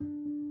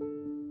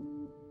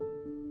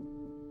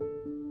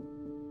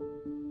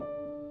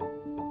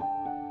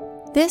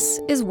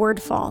This is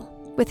Wordfall,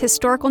 with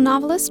historical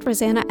novelist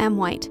Rosanna M.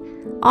 White,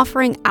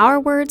 offering our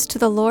words to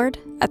the Lord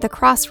at the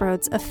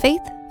crossroads of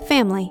faith,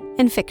 family,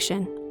 and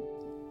fiction.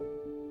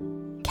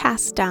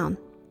 Cast down.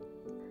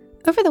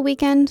 Over the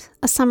weekend,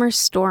 a summer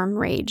storm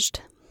raged.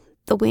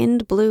 The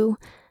wind blew,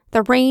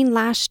 the rain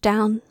lashed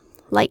down,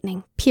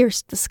 lightning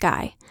pierced the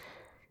sky.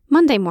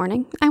 Monday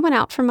morning, I went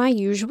out for my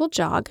usual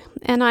jog,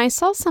 and I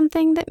saw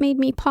something that made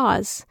me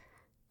pause.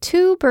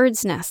 2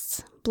 birds'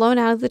 nests blown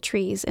out of the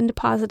trees and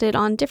deposited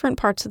on different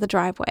parts of the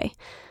driveway.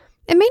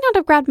 It may not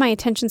have grabbed my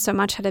attention so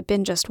much had it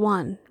been just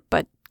 1,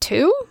 but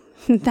 2?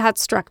 That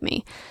struck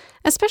me,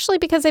 especially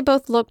because they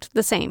both looked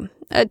the same.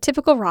 A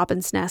typical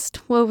robin's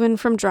nest, woven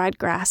from dried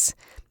grass.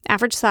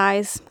 Average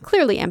size,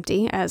 clearly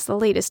empty, as the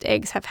latest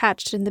eggs have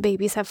hatched and the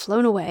babies have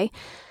flown away.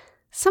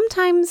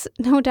 Sometimes,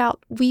 no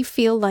doubt, we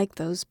feel like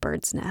those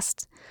birds'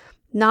 nests,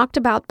 knocked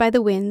about by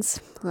the winds,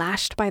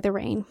 lashed by the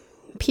rain,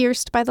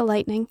 pierced by the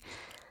lightning.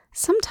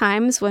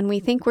 Sometimes, when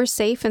we think we're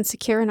safe and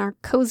secure in our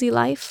cozy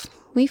life,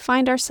 we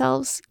find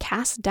ourselves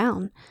cast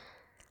down.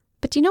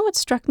 But do you know what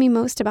struck me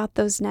most about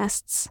those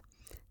nests?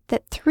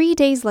 That 3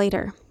 days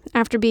later,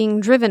 after being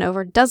driven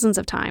over dozens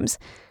of times,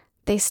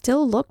 they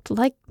still looked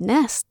like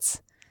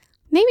nests.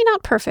 Maybe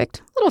not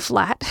perfect, a little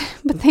flat,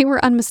 but they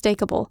were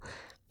unmistakable.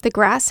 The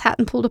grass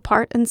hadn't pulled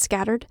apart and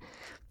scattered.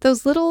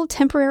 Those little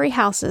temporary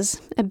houses,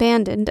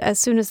 abandoned as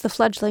soon as the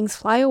fledglings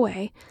fly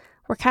away,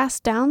 were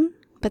cast down,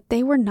 but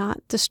they were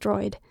not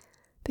destroyed,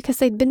 because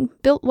they'd been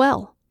built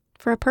well,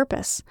 for a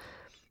purpose.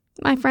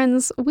 My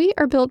friends, we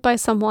are built by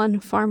someone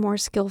far more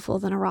skillful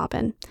than a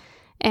robin,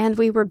 and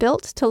we were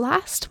built to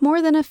last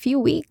more than a few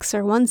weeks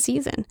or 1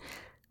 season.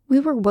 We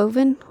were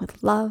woven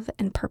with love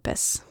and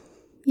purpose.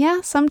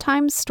 Yeah,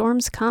 sometimes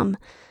storms come.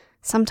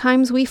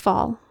 Sometimes we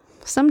fall.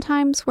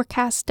 Sometimes we're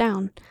cast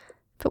down.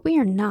 But we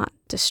are not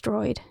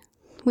destroyed.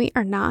 We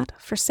are not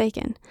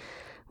forsaken.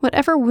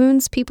 Whatever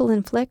wounds people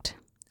inflict,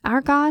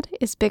 our God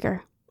is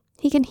bigger.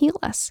 He can heal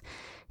us.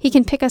 He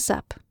can pick us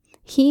up.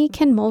 He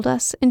can mold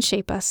us and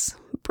shape us,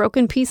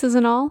 broken pieces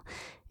and all,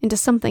 into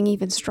something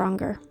even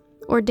stronger,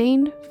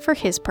 ordained for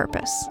His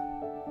purpose.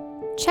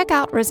 Check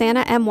out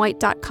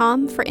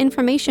RosannaMWhite.com for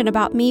information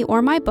about me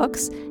or my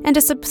books and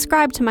to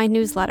subscribe to my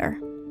newsletter.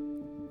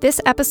 This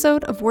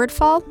episode of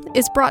Wordfall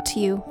is brought to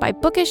you by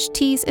Bookish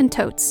Tees and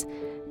Totes,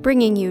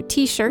 bringing you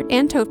t-shirt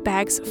and tote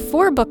bags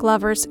for book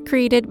lovers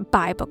created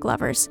by book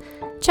lovers.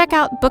 Check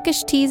out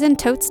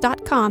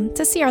bookishteesandtotes.com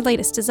to see our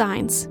latest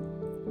designs.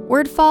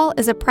 Wordfall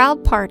is a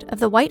proud part of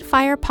the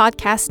Whitefire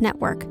Podcast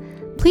Network.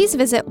 Please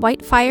visit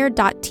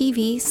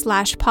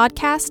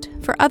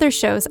whitefire.tv/podcast for other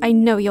shows I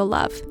know you'll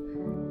love.